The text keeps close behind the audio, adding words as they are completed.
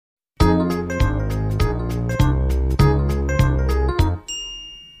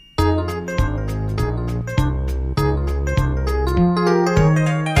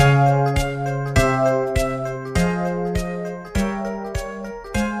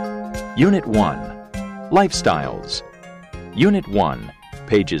Unit 1, Lifestyles. Unit 1,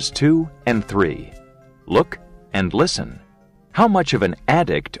 pages 2 and 3. Look and listen. How much of an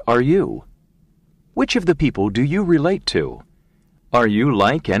addict are you? Which of the people do you relate to? Are you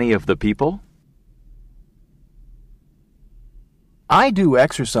like any of the people? I do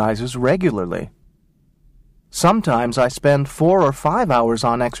exercises regularly. Sometimes I spend 4 or 5 hours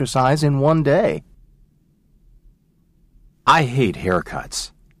on exercise in one day. I hate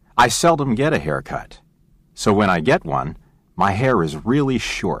haircuts. I seldom get a haircut. So when I get one, my hair is really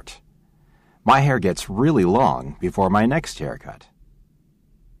short. My hair gets really long before my next haircut.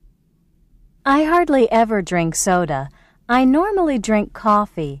 I hardly ever drink soda. I normally drink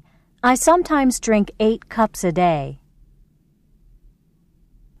coffee. I sometimes drink 8 cups a day.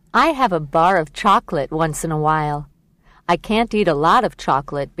 I have a bar of chocolate once in a while. I can't eat a lot of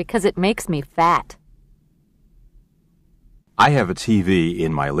chocolate because it makes me fat. I have a TV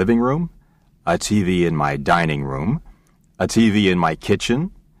in my living room, a TV in my dining room, a TV in my kitchen,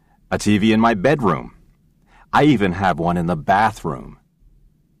 a TV in my bedroom. I even have one in the bathroom.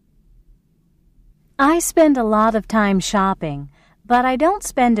 I spend a lot of time shopping, but I don't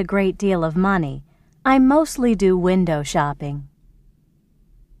spend a great deal of money. I mostly do window shopping.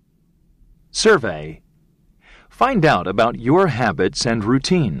 Survey. Find out about your habits and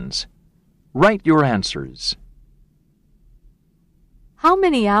routines. Write your answers. How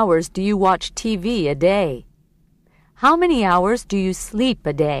many hours do you watch TV a day? How many hours do you sleep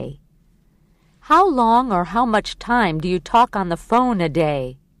a day? How long or how much time do you talk on the phone a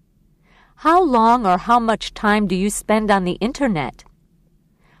day? How long or how much time do you spend on the internet?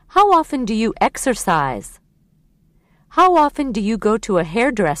 How often do you exercise? How often do you go to a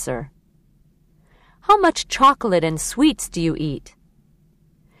hairdresser? How much chocolate and sweets do you eat?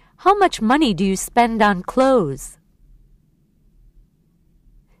 How much money do you spend on clothes?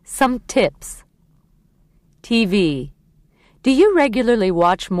 Some tips. TV. Do you regularly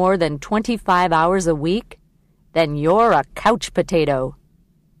watch more than 25 hours a week? Then you're a couch potato.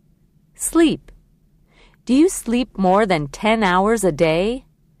 Sleep. Do you sleep more than 10 hours a day?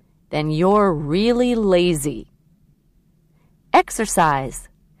 Then you're really lazy. Exercise.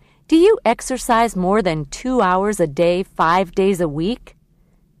 Do you exercise more than 2 hours a day, 5 days a week?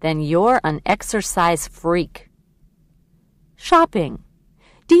 Then you're an exercise freak. Shopping.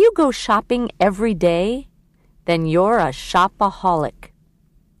 Do you go shopping every day? Then you're a shopaholic.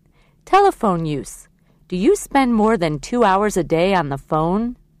 Telephone use. Do you spend more than 2 hours a day on the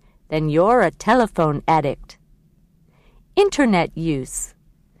phone? Then you're a telephone addict. Internet use.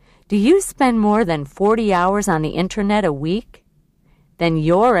 Do you spend more than 40 hours on the internet a week? Then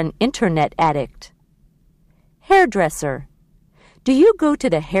you're an internet addict. Hairdresser. Do you go to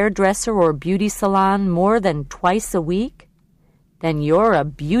the hairdresser or beauty salon more than twice a week? Then you're a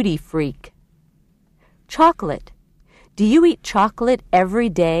beauty freak. Chocolate. Do you eat chocolate every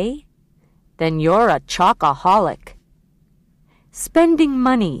day? Then you're a chocoholic. Spending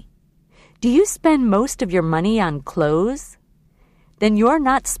money. Do you spend most of your money on clothes? Then you're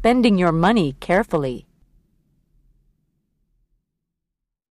not spending your money carefully.